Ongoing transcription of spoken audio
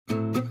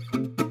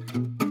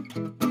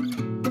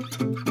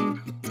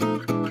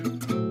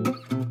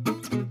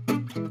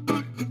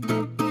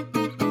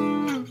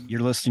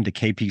listening to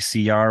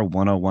KPCR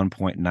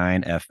 101.9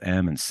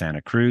 FM in Santa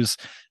Cruz.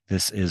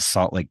 This is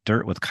Salt Lake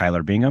Dirt with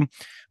Kyler Bingham.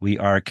 We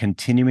are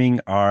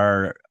continuing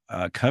our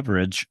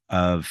coverage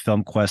of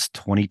FilmQuest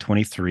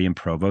 2023 in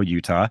Provo,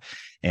 Utah.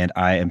 And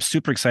I am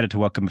super excited to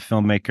welcome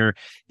filmmaker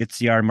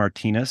Itziar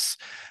Martinez.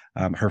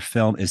 Her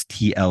film is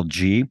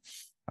TLG.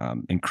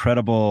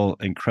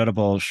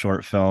 Incredible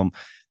short film.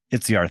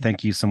 Itziar,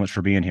 thank you so much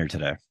for being here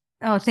today.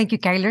 Oh, thank you,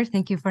 Kyler.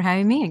 Thank you for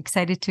having me.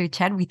 Excited to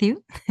chat with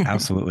you.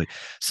 Absolutely.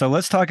 So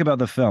let's talk about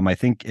the film. I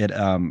think it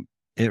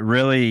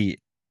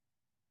really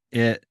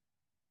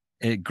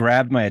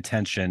grabbed my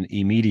attention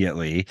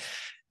immediately.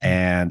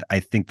 And I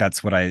think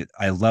that's what I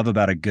love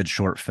about a good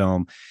short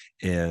film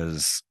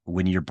is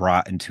when you're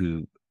brought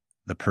into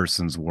the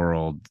person's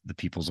world, the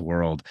people's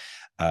world,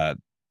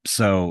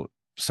 so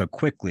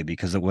quickly,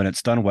 because when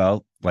it's done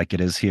well, like it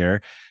is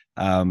here,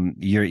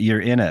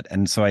 you're in it.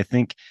 And so I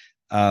think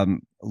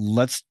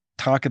let's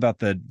talk about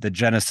the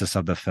genesis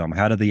of the film.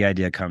 How did the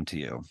idea come to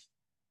you?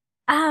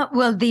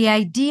 Well, the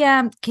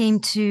idea came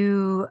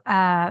to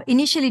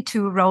initially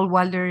to Raoul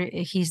Walder.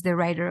 He's the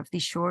writer of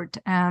this short.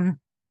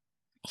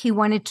 He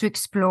wanted to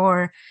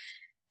explore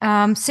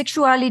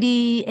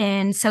sexuality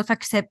and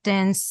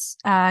self-acceptance.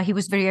 He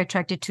was very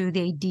attracted to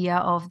the idea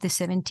of the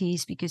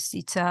 70s because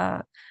it's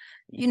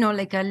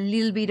like a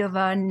little bit of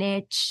a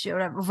niche or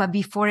of a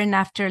before and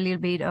after, a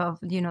little bit of,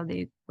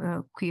 the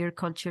queer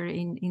culture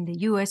in the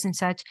US and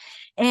such.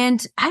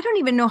 And I don't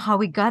even know how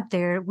we got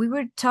there. We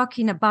were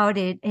talking about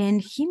it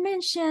and he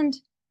mentioned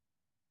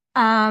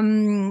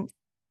the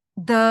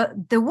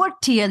word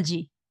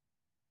TLG.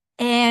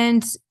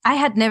 And I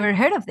had never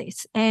heard of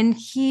this. And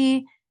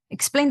he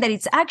explained that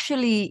it's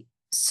actually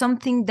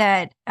something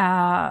that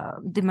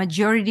the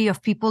majority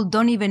of people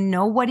don't even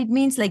know what it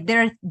means. Like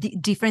there are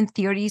different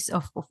theories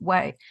of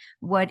what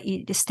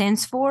it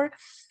stands for.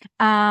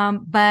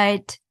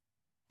 But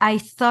I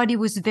thought it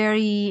was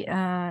very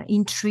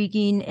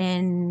intriguing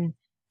and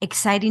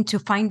exciting to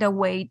find a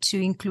way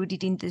to include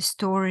it in the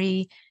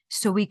story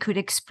so we could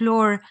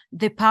explore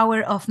the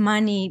power of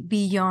money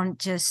beyond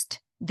just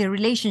the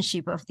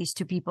relationship of these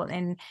two people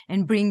and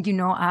bring,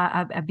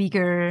 a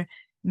bigger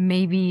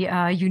maybe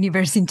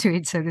universe into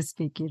it, so to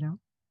speak,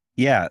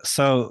 Yeah.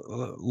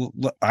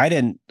 So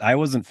I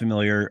wasn't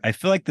familiar. I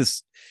feel like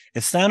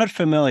it sounded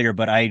familiar,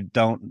 but I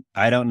don't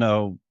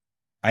know.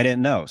 I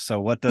didn't know.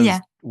 So I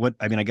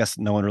guess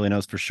no one really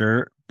knows for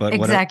sure, but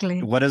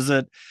exactly. What is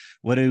it?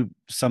 What do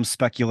some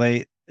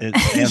speculate it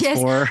stands yes.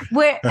 for?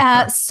 Where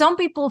some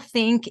people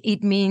think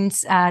it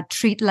means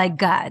treat like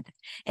God,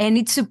 and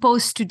it's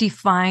supposed to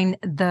define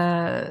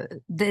the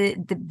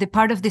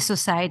part of the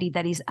society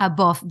that is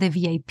above the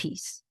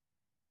VIPs.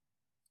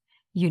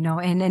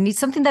 And it's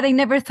something that I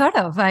never thought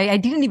of. I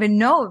didn't even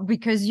know,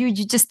 because you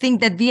just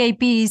think that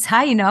VIP is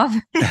high enough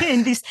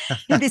in this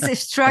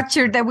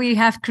structure that we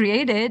have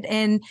created.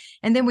 And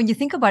then when you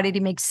think about it,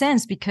 it makes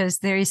sense, because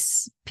there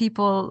is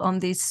people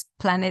on this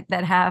planet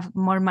that have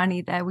more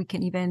money that we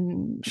can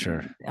even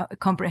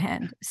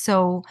comprehend.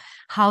 So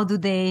how do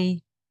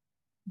they,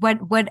 what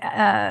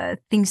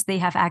things they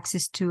have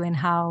access to, and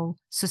how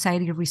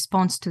society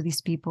responds to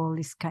these people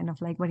is kind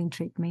of like what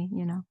intrigued me,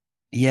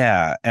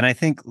 Yeah, and I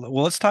think,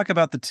 well, let's talk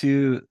about the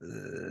two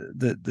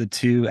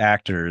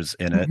actors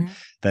in it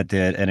that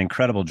did an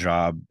incredible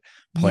job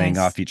playing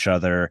off each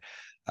other.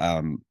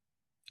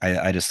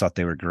 I just thought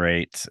they were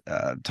great.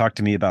 Talk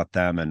to me about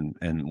them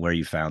and where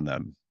you found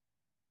them.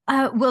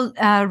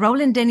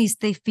 Raoul and Dennis,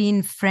 they've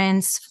been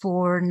friends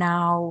for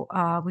now.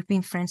 We've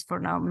been friends for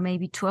now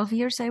maybe 12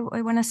 years, I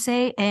want to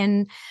say.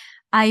 And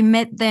I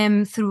met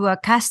them through a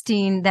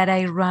casting that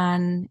I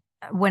ran.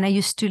 When I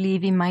used to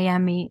live in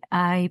Miami,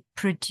 I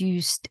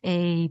produced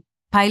a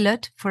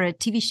pilot for a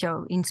TV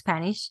show in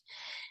Spanish,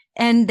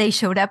 and they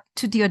showed up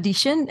to the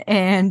audition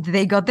and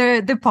they got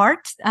the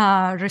part,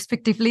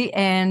 respectively.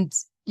 And,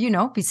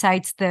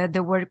 besides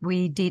the work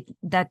we did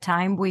that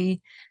time,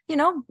 we,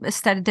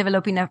 started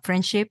developing a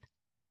friendship.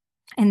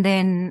 And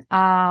then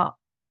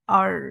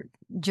our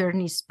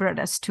journeys brought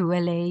us to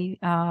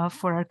LA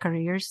for our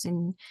careers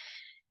in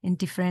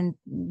different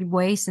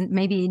ways, and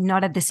maybe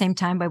not at the same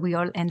time, but we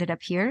all ended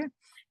up here.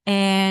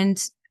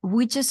 And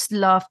we just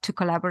love to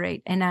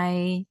collaborate. And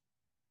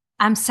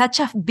I'm such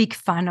a big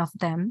fan of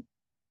them.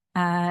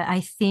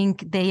 I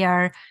think they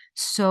are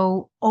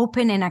so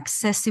open and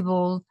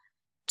accessible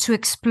to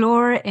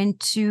explore,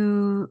 and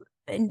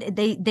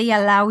they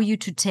allow you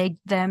to take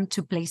them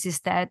to places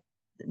that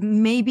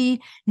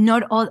maybe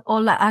not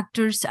all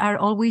actors are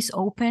always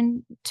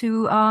open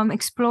to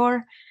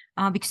explore.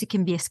 Because it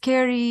can be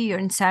scary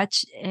and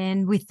such.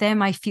 And with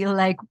them, I feel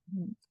like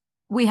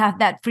we have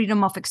that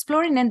freedom of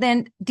exploring and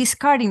then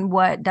discarding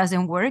what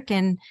doesn't work.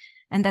 And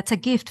that's a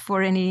gift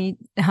for any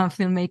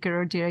filmmaker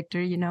or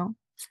director,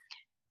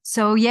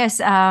 So yes,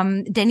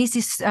 Dennis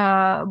is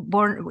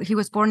he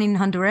was born in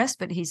Honduras,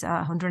 but he's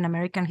Honduran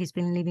American. He's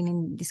been living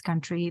in this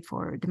country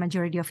for the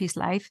majority of his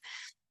life.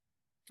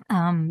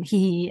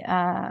 He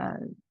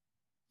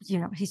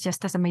he's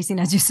just as amazing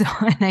as you saw,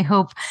 and I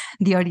hope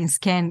the audience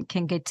can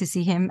get to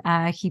see him.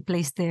 He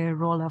plays the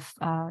role of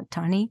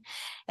Tony,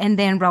 and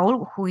then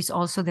Raul, who is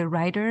also the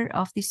writer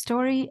of this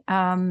story.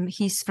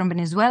 He's from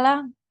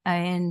Venezuela,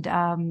 and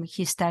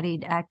he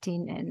studied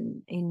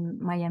acting in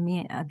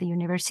Miami at the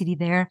university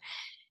there,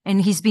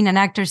 and he's been an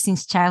actor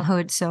since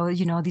childhood. So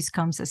this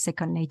comes as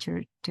second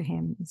nature to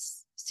him.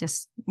 It's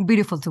just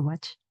beautiful to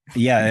watch.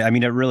 Yeah, I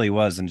mean, it really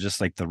was, and just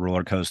like the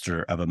roller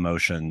coaster of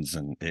emotions,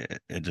 and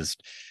it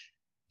just,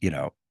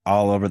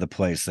 all over the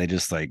place. They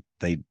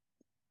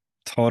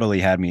totally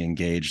had me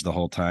engaged the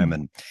whole time,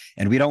 and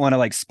we don't want to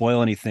like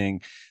spoil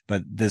anything,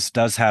 but this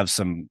does have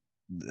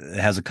it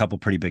has a couple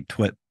pretty big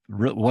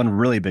one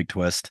really big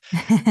twist.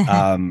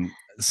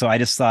 So I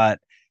just thought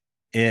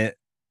it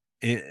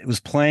was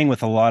playing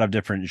with a lot of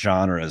different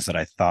genres that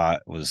I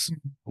thought was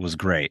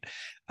great.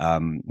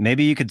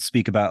 Maybe you could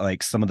speak about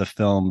like some of the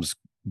films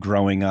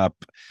growing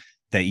up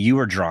that you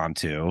were drawn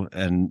to,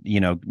 and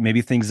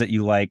maybe things that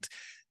you liked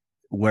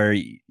where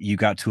you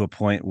got to a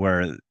point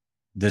where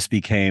this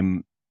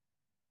became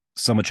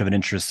so much of an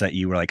interest that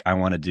you were like, I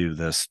want to do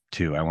this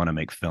too. I want to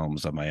make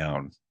films of my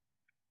own.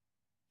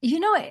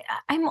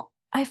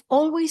 I've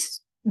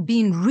always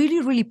been really,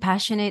 really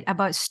passionate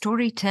about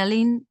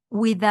storytelling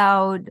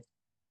without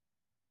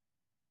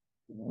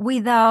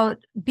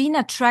being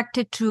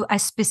attracted to a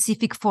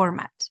specific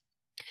format.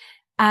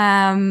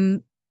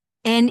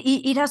 And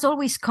it has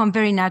always come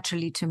very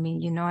naturally to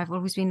me. I've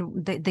always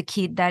been the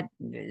kid that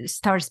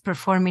starts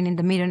performing in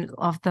the middle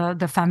of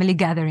the family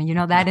gathering.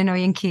 That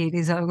annoying kid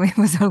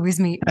was always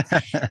me.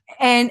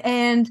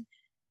 and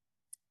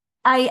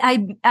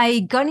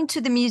I got into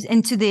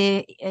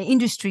the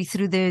industry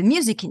through the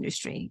music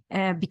industry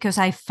because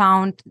I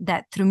found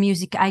that through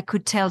music I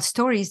could tell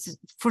stories.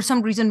 For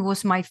some reason,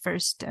 was my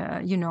first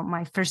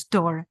my first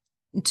door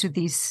into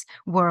this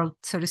world,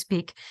 so to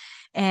speak,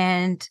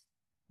 and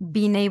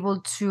being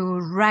able to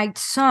write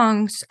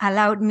songs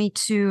allowed me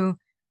to.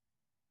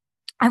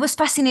 I was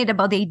fascinated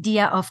about the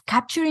idea of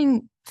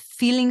capturing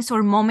feelings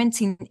or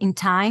moments in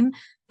time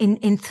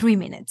in 3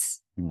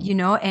 minutes,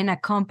 and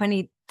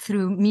accompanied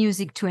through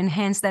music to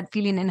enhance that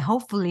feeling and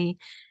hopefully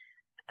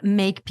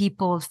make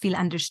people feel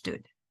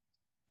understood.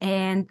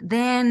 And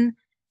then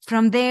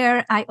from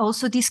there, I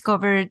also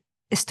discovered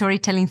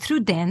storytelling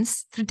through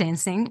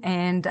dancing.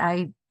 And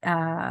I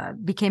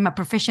became a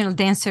professional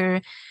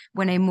dancer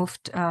when I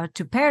moved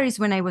to Paris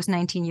when I was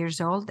 19 years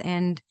old.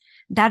 And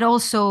that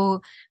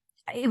also,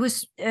 it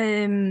was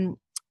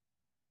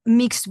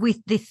mixed with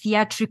the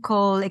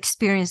theatrical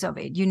experience of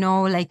it,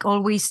 like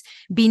always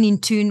being in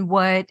tune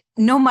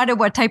no matter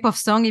what type of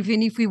song,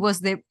 even if it was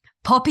the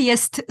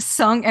poppiest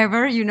song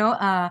ever,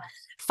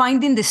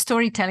 finding the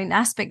storytelling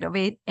aspect of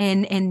it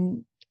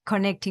and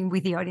connecting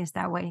with the audience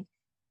that way.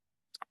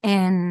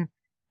 And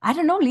I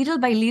don't know, little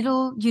by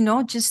little,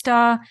 just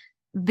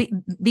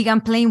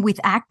began playing with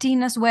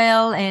acting as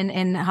well,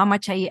 and how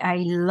much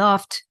I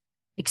loved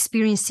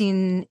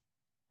experiencing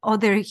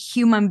other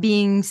human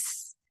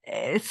beings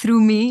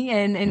through me,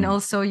 and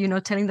also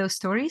telling those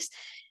stories.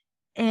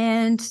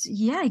 And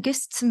yeah, I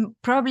guess it's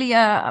probably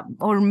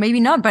or maybe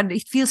not, but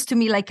it feels to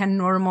me like a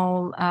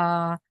normal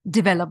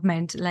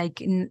development,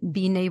 like in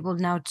being able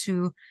now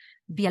to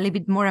be a little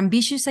bit more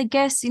ambitious, I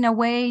guess, in a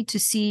way, to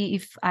see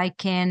if I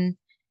can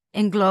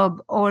englobe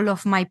all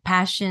of my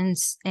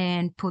passions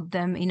and put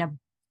them in a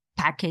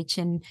package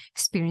and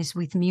experience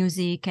with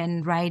music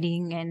and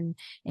writing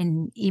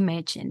and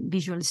image and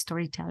visual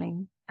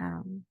storytelling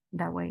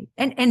that way.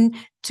 And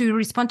to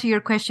respond to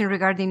your question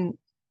regarding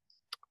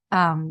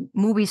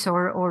movies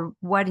or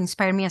what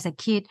inspired me as a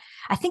kid,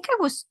 I think I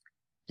was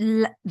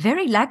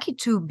very lucky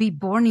to be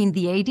born in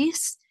the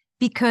 80s,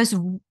 because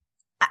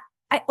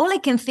all I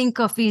can think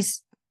of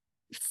is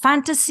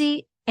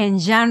fantasy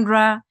and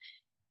genre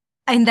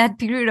in that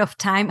period of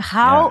time,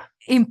 how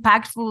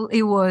impactful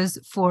it was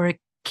for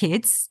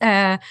kids,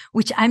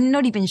 which I'm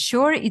not even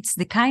sure it's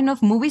the kind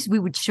of movies we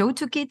would show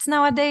to kids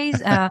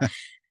nowadays. I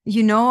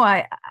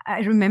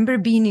remember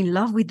being in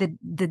love with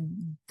the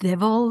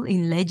devil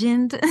in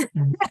Legend.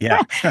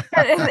 Yeah.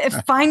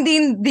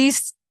 Finding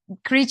this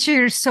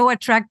creature so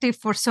attractive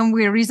for some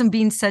weird reason,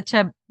 being such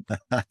a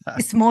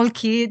small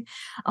kid,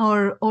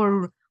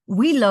 or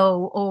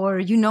Willow,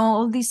 or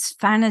all these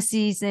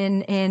fantasies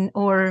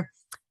or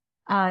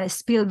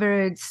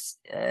Spielberg's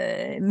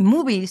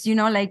movies,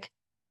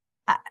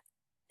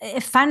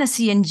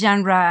 fantasy and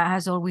genre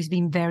has always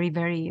been very,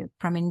 very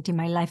prominent in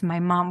my life. My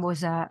mom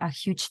was a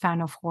huge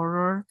fan of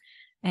horror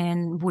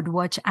and would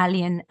watch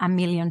Alien a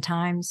million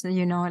times,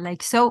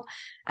 so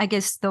I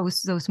guess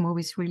those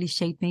movies really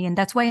shaped me. And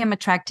that's why I'm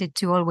attracted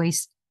to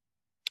always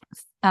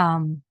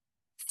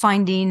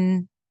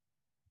finding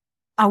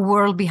a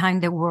world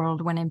behind the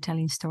world when I'm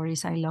telling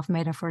stories. I love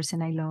metaphors,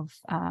 and I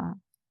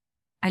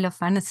love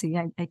fantasy.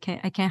 I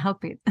can't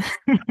help it.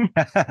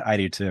 I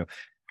do too.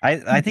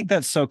 I think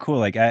that's so cool.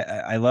 Like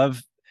I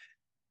love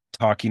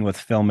talking with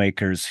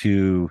filmmakers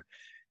who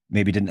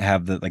maybe didn't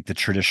have the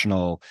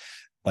traditional,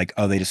 like,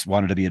 oh, they just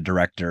wanted to be a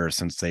director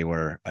since they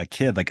were a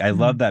kid. Like I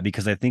love that,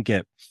 because I think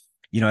it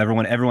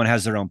everyone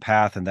has their own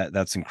path, and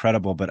that's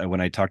incredible. But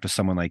when I talk to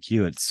someone like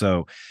you, it's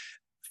so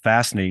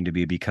fascinating to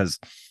me, because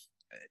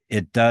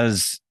it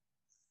does,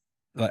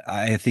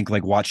 I think,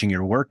 like watching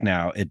your work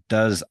now, it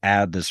does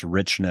add this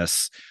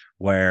richness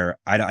where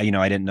I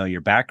didn't know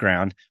your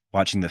background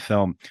watching the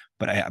film,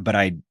 but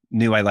I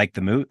knew I liked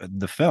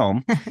the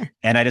film,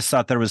 and I just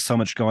thought there was so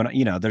much going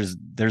on.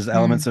 There's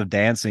elements Mm. of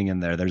dancing in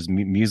there. There's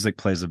music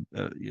plays a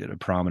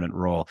prominent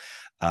role.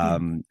 Yeah.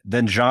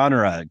 Then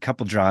a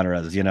couple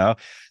genres.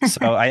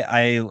 So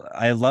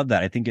I love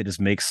that. I think it just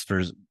makes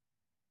for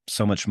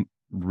so much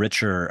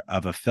richer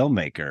of a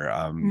filmmaker,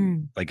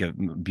 Mm. like a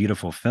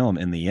beautiful film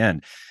in the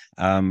end.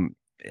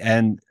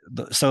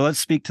 So let's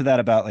speak to that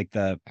about like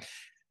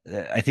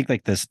I think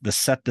like the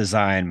set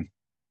design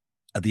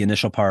of the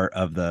initial part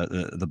of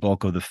the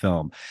bulk of the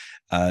film,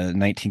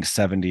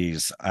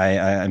 1970s.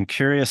 I'm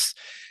curious.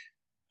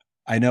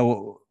 I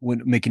know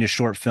when making a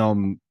short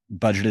film,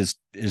 budget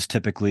is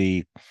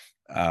typically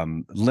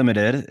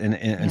limited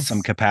in some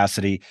Yes.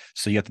 capacity,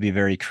 so you have to be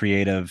very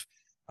creative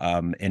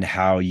in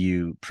how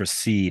you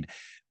proceed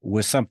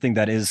with something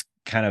that is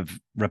kind of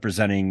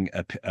representing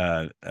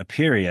a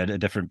period, a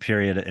different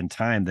period in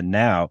time than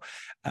now.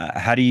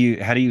 How do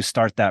you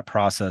start that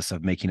process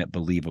of making it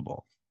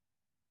believable?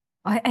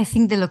 I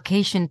think the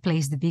location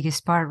plays the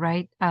biggest part,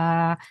 right?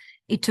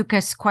 It took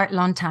us quite a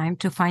long time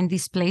to find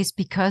this place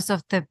because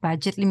of the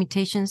budget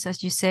limitations,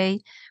 as you say.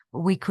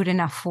 We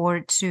couldn't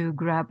afford to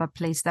grab a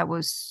place that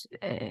was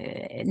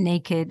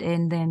naked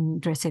and then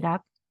dress it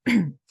up.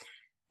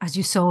 As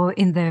you saw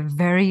in the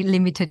very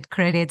limited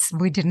credits,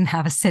 we didn't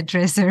have a set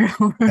dresser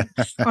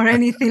or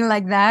anything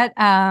like that.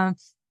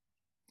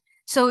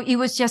 So it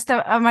was just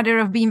a matter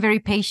of being very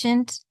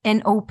patient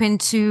and open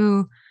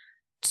to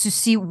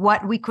see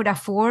what we could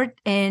afford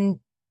and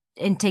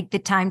take the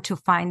time to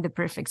find the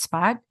perfect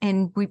spot.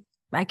 And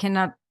I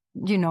cannot,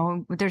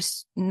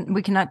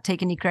 we cannot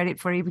take any credit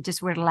for it. We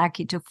just were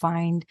lucky to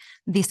find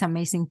this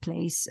amazing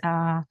place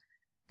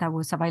that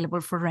was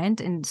available for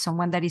rent, and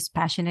someone that is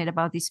passionate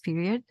about this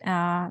period,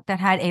 that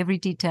had every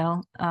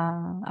detail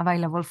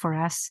available for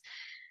us.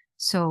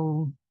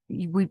 So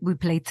we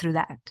played through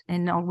that,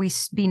 and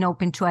always being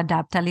open to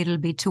adapt a little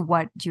bit to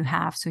what you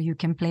have, so you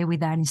can play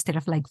with that instead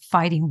of like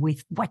fighting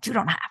with what you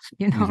don't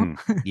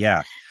have.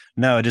 Yeah,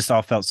 no, it just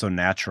all felt so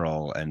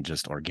natural and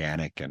just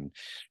organic, and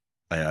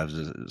I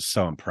was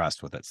so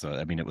impressed with it. So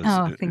I mean, it was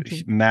Oh, thank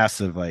you.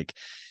 massive. Like,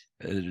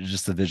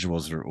 just the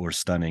visuals were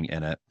stunning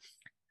in it.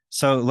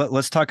 So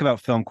let's talk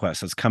about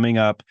FilmQuest. It's coming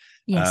up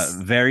Yes.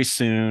 very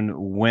soon.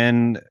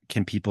 When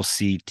can people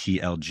see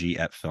TLG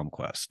at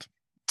FilmQuest?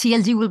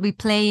 TLG will be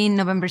playing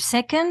November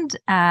 2nd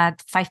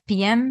at 5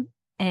 p.m.,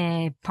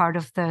 part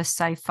of the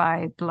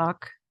sci-fi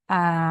block.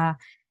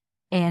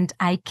 And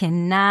I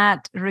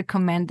cannot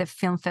recommend the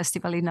film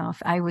festival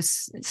enough. I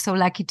was so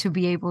lucky to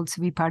be able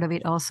to be part of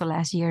it also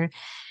last year.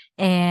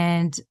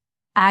 And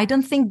I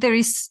don't think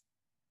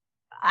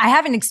I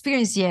haven't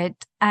experienced yet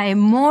a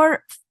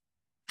more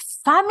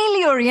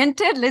family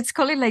oriented, let's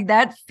call it like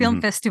that, film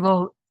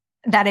festival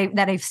that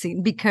I've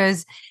seen,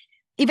 because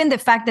even the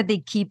fact that they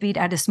keep it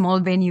at a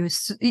small venue,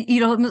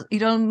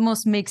 it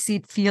almost makes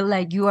it feel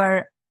like you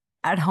are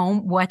at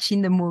home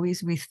watching the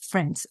movies with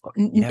friends,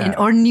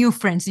 or new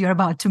friends you're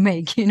about to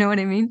make. You know what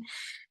I mean?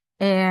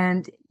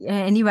 And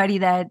anybody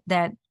that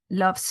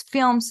loves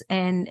films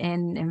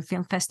and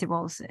film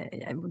festivals,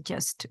 I would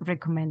just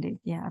recommend it.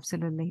 Yeah,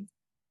 absolutely.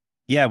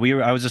 Yeah,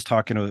 I was just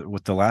talking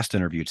with the last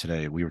interview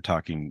today. We were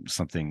talking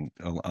something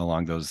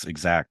along those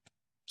exact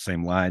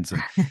same lines,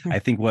 and I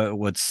think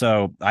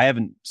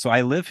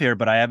I live here,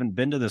 but I haven't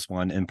been to this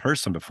one in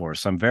person before,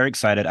 so I'm very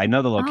excited. I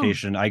know the Oh,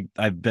 location.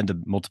 I've been to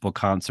multiple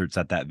concerts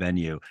at that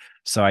venue,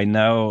 so I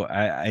know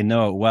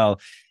it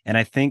well. And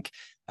I think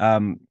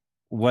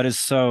what is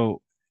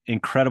so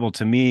incredible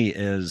to me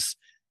is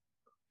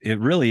it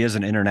really is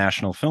an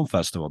international film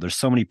festival. There's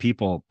so many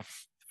people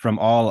from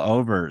all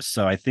over,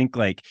 so I think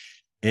like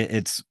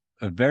it's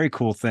a very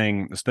cool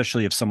thing,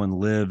 especially if someone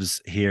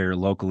lives here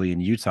locally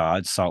in Utah,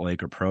 it's Salt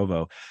Lake or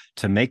Provo,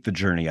 to make the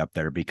journey up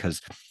there,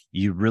 because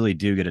you really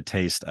do get a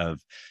taste of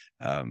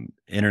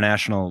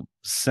international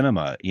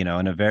cinema, in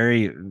a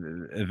very,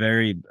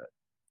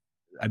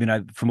 I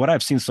mean, from what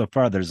I've seen so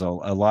far, there's a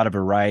lot of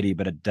variety,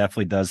 but it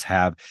definitely does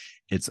have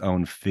its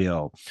own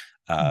feel,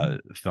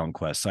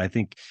 FilmQuest. So I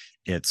think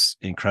it's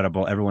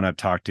incredible. Everyone I've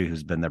talked to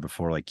who's been there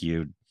before, like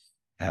you,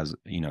 has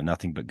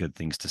nothing but good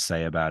things to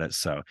say about it.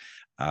 So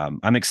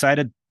I'm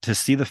excited to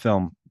see the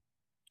film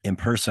in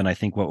person. I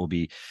think what will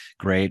be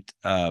great.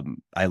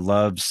 I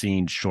love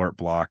seeing short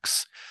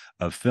blocks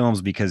of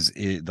films, because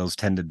those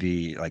tend to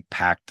be like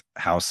packed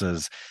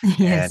houses and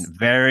yes.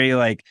 very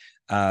like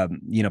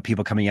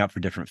people coming out for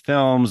different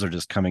films, or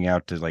just coming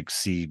out to like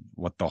see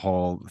what the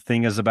whole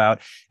thing is about.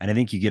 And I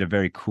think you get a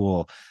very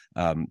cool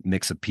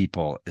mix of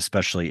people,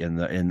 especially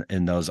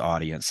in those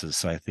audiences.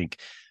 So I think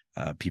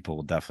people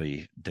will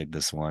definitely dig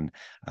this one,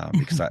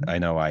 because I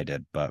know I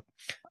did. But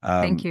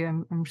Thank um,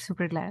 you. I'm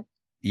super glad.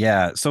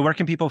 Yeah. So where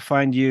can people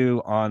find you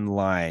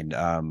online?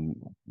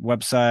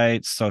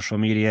 Websites, social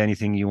media,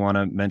 anything you want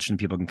to mention?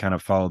 People can kind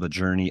of follow the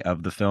journey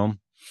of the film.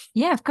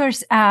 Yeah, of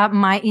course.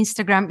 My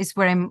Instagram is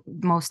where I'm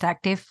most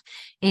active.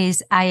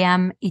 Is I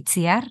am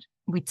Itziar,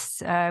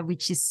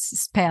 which is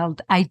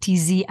spelled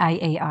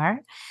Itziar,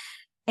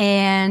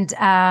 and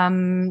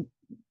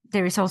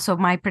there is also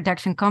my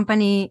production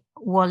company,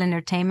 Wall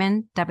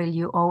Entertainment,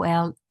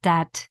 WOL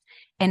that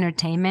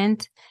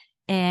entertainment,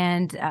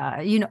 and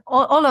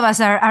all of us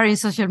are in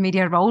social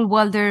media. Raul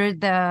Walder,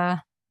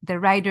 the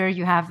writer,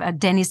 you have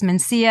Dennis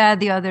Mencia,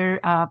 the other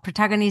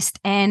protagonist,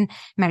 and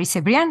Mary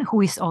Cebrian,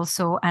 who is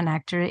also an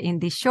actor in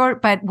this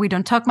short, but we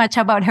don't talk much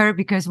about her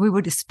because we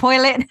would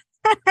spoil it.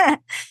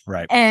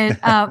 Right. And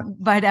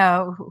but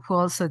who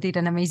also did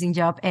an amazing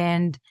job.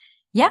 And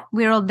yeah,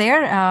 we're all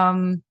there,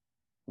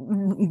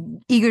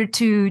 eager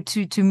to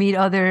meet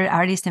other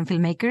artists and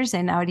filmmakers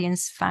and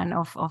audience fan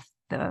of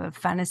the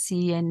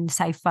fantasy and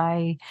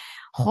sci-fi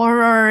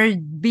horror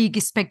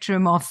big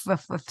spectrum of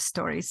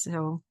stories.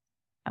 So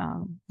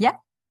yeah.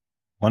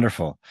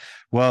 Wonderful.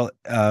 Well,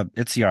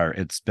 Itziar,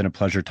 it's been a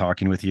pleasure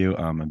talking with you.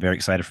 I'm very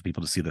excited for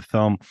people to see the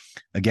film.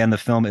 Again, the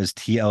film is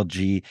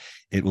TLG.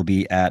 It will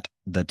be at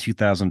the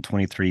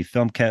 2023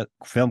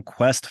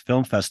 FilmQuest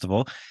Film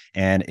Festival,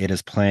 and it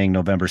is playing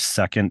November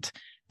 2nd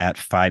at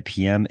 5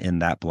 p.m. in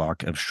that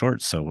block of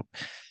shorts. So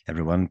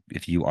everyone,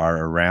 if you are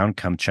around,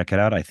 come check it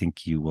out. I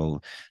think you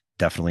will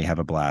definitely have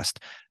a blast.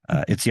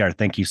 Itziar,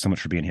 thank you so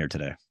much for being here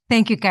today.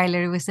 Thank you,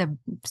 Kyler. It was a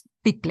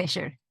big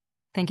pleasure.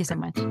 Thank you so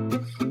much.